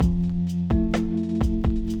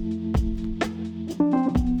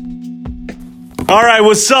All right,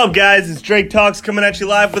 what's up, guys? It's Drake Talks coming at you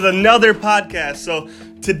live with another podcast. So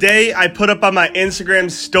today I put up on my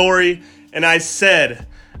Instagram story and I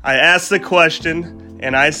asked the question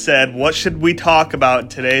and I said, what should we talk about in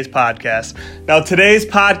today's podcast? Now, today's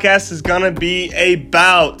podcast is going to be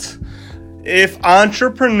about if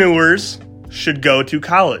entrepreneurs should go to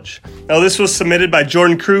college. Now, this was submitted by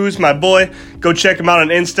Jordan Cruz, my boy. Go check him out on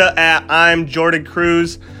Insta at I'm Jordan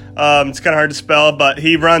Cruz. It's kind of hard to spell, but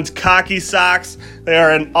he runs Cocky Socks. They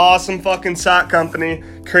are an awesome fucking sock company.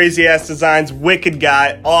 Crazy ass designs, wicked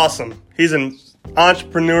guy, awesome. He's an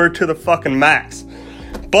entrepreneur to the fucking max.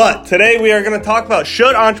 But today we are going to talk about,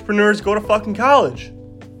 should entrepreneurs go to fucking college?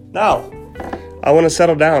 Now, I want to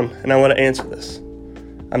settle down and I want to answer this.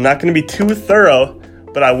 I'm not going to be too thorough,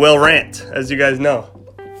 but I will rant, as you guys know.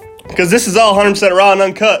 Because this is all 100% raw and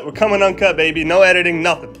uncut. We're coming uncut, baby. No editing,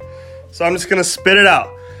 nothing. So I'm just going to spit it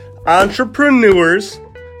out. Entrepreneurs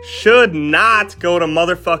should not go to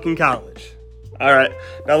motherfucking college. All right,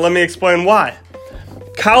 now let me explain why.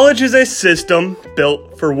 College is a system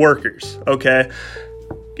built for workers, okay?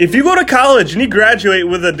 If you go to college and you graduate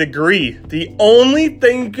with a degree, the only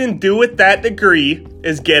thing you can do with that degree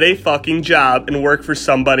is get a fucking job and work for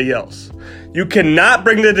somebody else. You cannot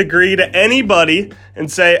bring the degree to anybody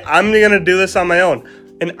and say, I'm going to do this on my own.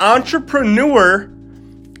 An entrepreneur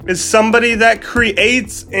is somebody that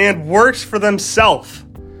creates and works for themselves.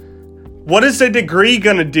 What is a degree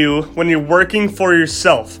going to do when you're working for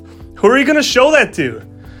yourself? Who are you going to show that to?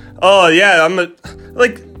 Oh, yeah,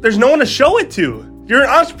 there's no one to show it to. You're an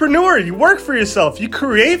entrepreneur. You work for yourself. You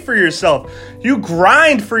create for yourself. You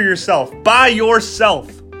grind for yourself by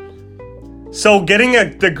yourself. So getting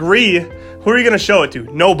a degree, who are you going to show it to?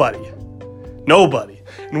 Nobody.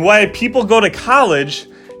 And why people go to college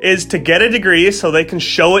is to get a degree so they can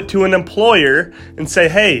show it to an employer and say,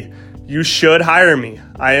 hey, you should hire me.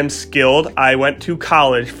 I am skilled. I went to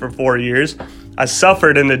college for 4 years. I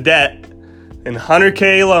suffered in the debt in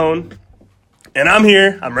 $100K loan, and I'm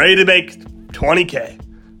here. I'm ready to make $20K.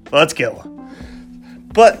 Let's go.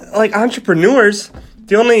 But like entrepreneurs,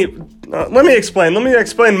 let me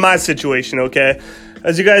explain my situation, okay?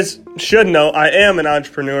 As you guys should know, I am an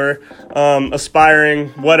entrepreneur, aspiring,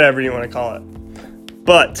 whatever you want to call it.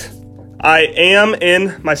 But I am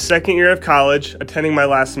in my second year of college, attending my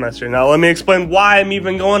last semester. Now, let me explain why I'm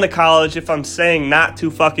even going to college if I'm saying not to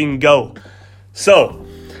fucking go. So,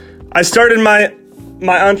 I started my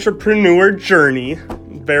entrepreneur journey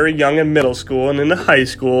very young in middle school and into high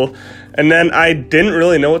school, and then I didn't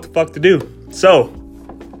really know what the fuck to do. So,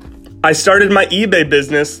 I started my eBay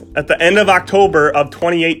business at the end of October of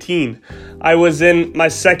 2018. I was in my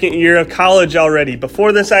second year of college already.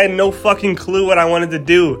 Before this, I had no fucking clue what I wanted to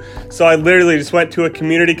do. So I literally just went to a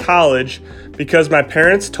community college because my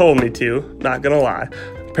parents told me to, not gonna lie.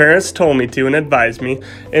 Parents told me to and advised me.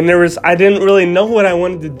 And I didn't really know what I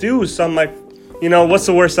wanted to do. So I'm like, what's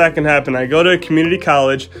the worst that can happen? I go to a community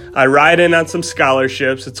college. I ride in on some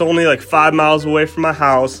scholarships. It's only like 5 miles away from my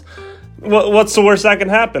house. What's the worst that can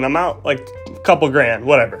happen? I'm out like a couple grand,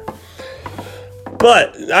 whatever.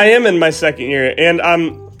 But I am in my second year, and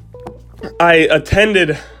I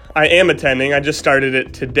am attending, I just started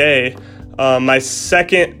it today, my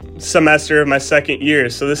second semester of my second year.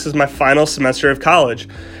 So this is my final semester of college.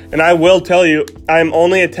 And I will tell you, I'm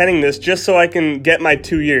only attending this just so I can get my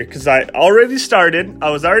 2 year, because I already started.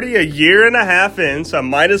 I was already a year and a half in, so I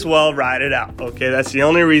might as well ride it out. Okay, that's the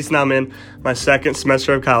only reason I'm in my second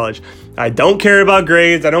semester of college. I don't care about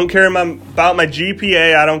grades. I don't care about my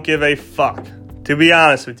GPA. I don't give a fuck, to be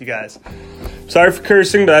honest with you guys. Sorry for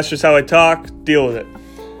cursing, but that's just how I talk. Deal with it.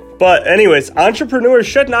 But anyways, entrepreneurs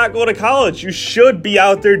should not go to college. You should be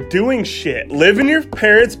out there doing shit. Live in your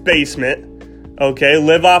parents' basement. Okay,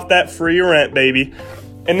 live off that free rent, baby.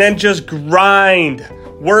 And then just grind.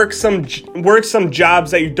 Work some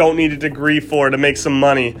jobs that you don't need a degree for to make some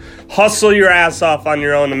money. Hustle your ass off on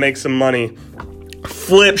your own to make some money.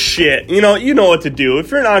 Flip shit. You know what to do. If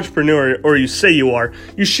you're an entrepreneur, or you say you are,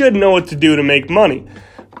 you should know what to do to make money.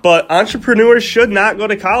 But entrepreneurs should not go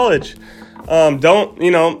to college. Don't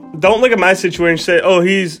look at my situation and say, oh,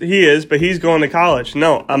 he is, but he's going to college.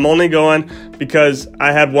 No, I'm only going because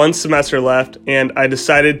I had one semester left and I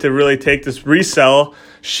decided to really take this resell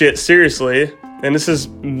shit seriously. And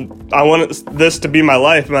I want this to be my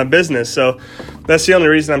life, my business. So that's the only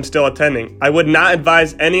reason I'm still attending. I would not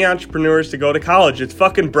advise any entrepreneurs to go to college. It's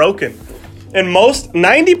fucking broken. And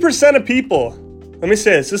 90% of people, let me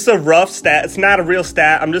say this is a rough stat. It's not a real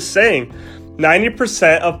stat. I'm just saying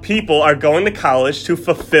 90% of people are going to college to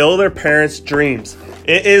fulfill their parents' dreams.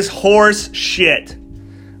 It is horse shit.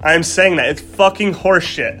 I'm saying that. It's fucking horse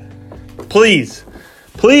shit. Please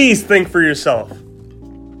think for yourself.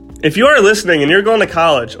 If you are listening and you're going to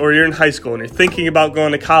college, or you're in high school and you're thinking about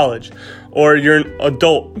going to college, or you're an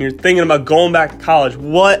adult and you're thinking about going back to college,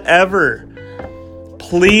 whatever,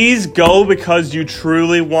 please go because you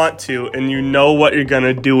truly want to and you know what you're going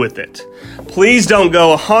to do with it. Please don't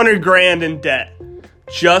go $100,000 in debt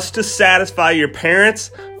just to satisfy your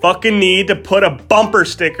parents' fucking need to put a bumper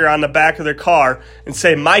sticker on the back of their car and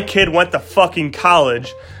say, my kid went to fucking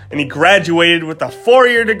college and he graduated with a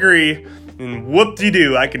 4-year degree, and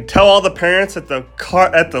whoop-de-doo, I can tell all the parents at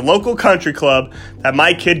the local country club that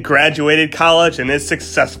my kid graduated college and is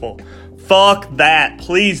successful. Fuck that.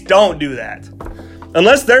 Please don't do that.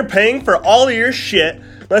 Unless they're paying for all of your shit,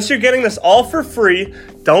 unless you're getting this all for free,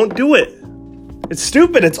 don't do it. It's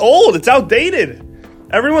stupid. It's old. It's outdated.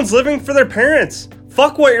 Everyone's living for their parents.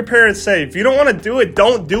 Fuck what your parents say. If you don't want to do it,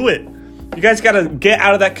 don't do it. You guys got to get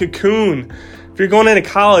out of that cocoon. If you're going into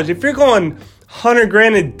college, if you're going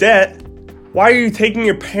 $100,000 in debt, why are you taking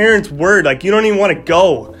your parents' word? Like, you don't even want to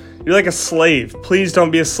go. You're like a slave. Please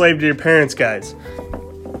don't be a slave to your parents, guys.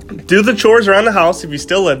 Do the chores around the house if you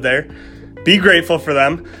still live there. Be grateful for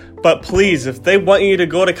them. But please, if they want you to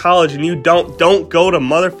go to college and you don't go to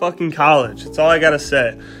motherfucking college. That's all I got to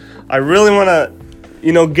say. I really want to,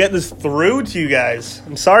 get this through to you guys.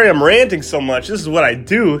 I'm sorry I'm ranting so much. This is what I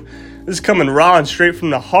do. This is coming raw and straight from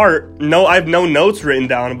the heart. No, I have no notes written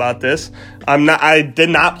down about this. I did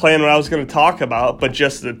not plan what I was going to talk about, but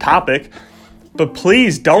just the topic. But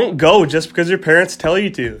please don't go just because your parents tell you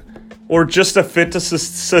to, or just to fit the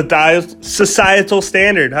societal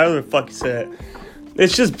standard. How the fuck you say it?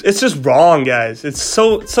 It's just wrong, guys. It's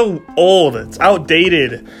so old. It's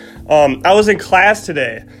outdated. I was in class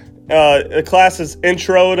today. The class is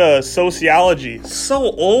Intro to Sociology. So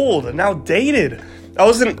old and outdated. I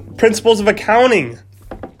was in Principles of Accounting.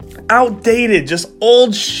 Outdated, just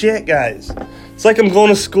old shit, guys. It's like I'm going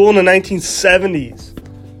to school in the 1970s.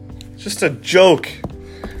 It's just a joke.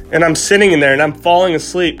 And I'm sitting in there and I'm falling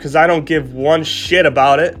asleep because I don't give one shit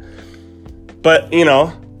about it. But,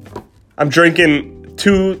 I'm drinking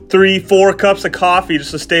 2, 3, 4 cups of coffee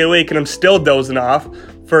just to stay awake, and I'm still dozing off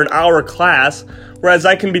for an hour class. Whereas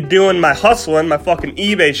I can be doing my hustling, my fucking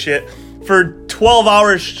eBay shit, for 12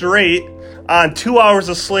 hours straight on 2 hours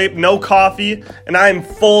of sleep, no coffee, and I'm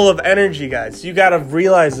full of energy, guys. You gotta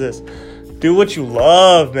realize this. Do what you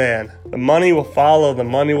love, man. The money will follow. The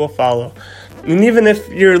money will follow. And even if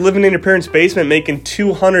you're living in your parents' basement making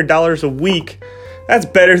 $200 a week, that's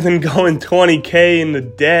better than going $20,000 into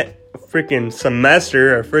debt a freaking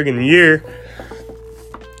semester or a freaking year.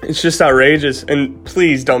 It's just outrageous. And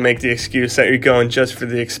please don't make the excuse that you're going just for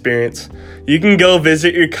the experience. You can go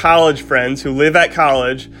visit your college friends who live at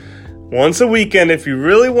college once a weekend. If you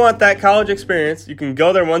really want that college experience, you can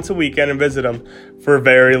go there once a weekend and visit them for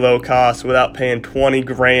very low cost without paying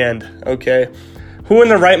 $20,000, okay? Who in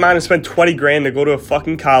their right mind would spend $20,000 to go to a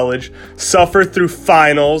fucking college, suffer through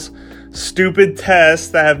finals, stupid tests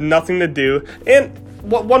that have nothing to do? And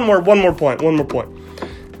one more point.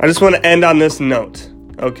 I just want to end on this note,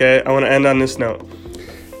 okay? I want to end on this note.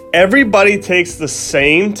 Everybody takes the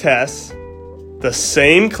same tests, the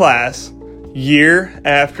same class, year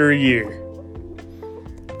after year.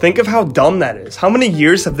 Think of how dumb that is. How many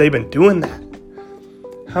years have they been doing that?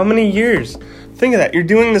 How many years? Think of that. You're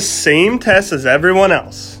doing the same test as everyone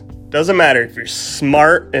else. Doesn't matter if you're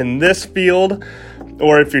smart in this field,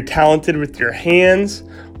 or if you're talented with your hands,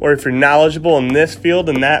 or if you're knowledgeable in this field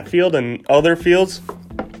and that field and other fields.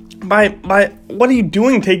 By what are you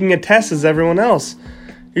doing taking a test as everyone else?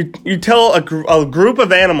 You tell a group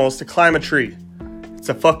of animals to climb a tree. It's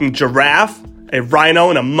a fucking giraffe, a rhino,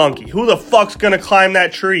 and a monkey. Who the fuck's gonna climb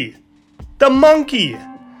that tree? The monkey.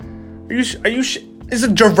 Is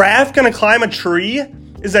a giraffe gonna climb a tree?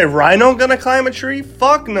 Is a rhino gonna climb a tree?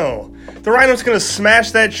 Fuck no. The rhino's gonna smash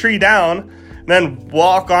that tree down and then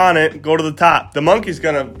walk on it and go to the top. The monkey's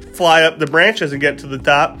gonna fly up the branches and get to the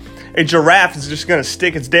top. A giraffe is just gonna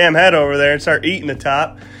stick its damn head over there and start eating the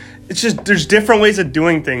top. It's just, there's different ways of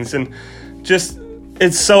doing things, and just,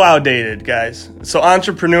 it's so outdated, guys. So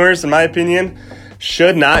entrepreneurs, in my opinion,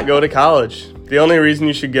 should not go to college. The only reason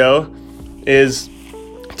you should go is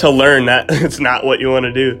to learn that it's not what you want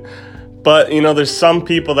to do. But, there's some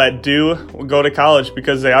people that do go to college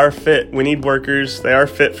because they are fit. We need workers. They are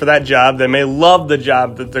fit for that job. They may love the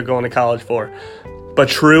job that they're going to college for. But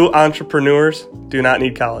true entrepreneurs do not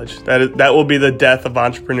need college. That will be the death of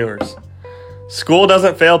entrepreneurs. School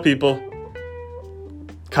doesn't fail people.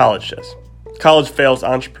 College does. College fails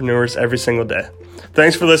entrepreneurs every single day.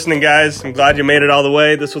 Thanks for listening, guys. I'm glad you made it all the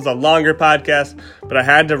way. This was a longer podcast, but I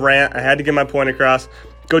had to rant. I had to get my point across.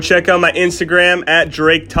 Go check out my Instagram at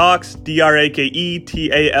Drake Talks,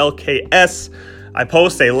 DrakeTalks. I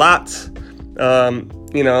post a lot.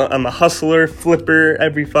 I'm a hustler, flipper,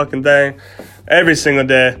 every fucking day, every single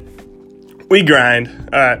day. We grind.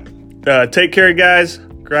 All right. Take care, guys.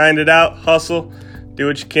 Grind it out, hustle, do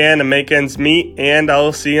what you can to make ends meet, and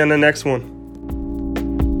I'll see you on the next one.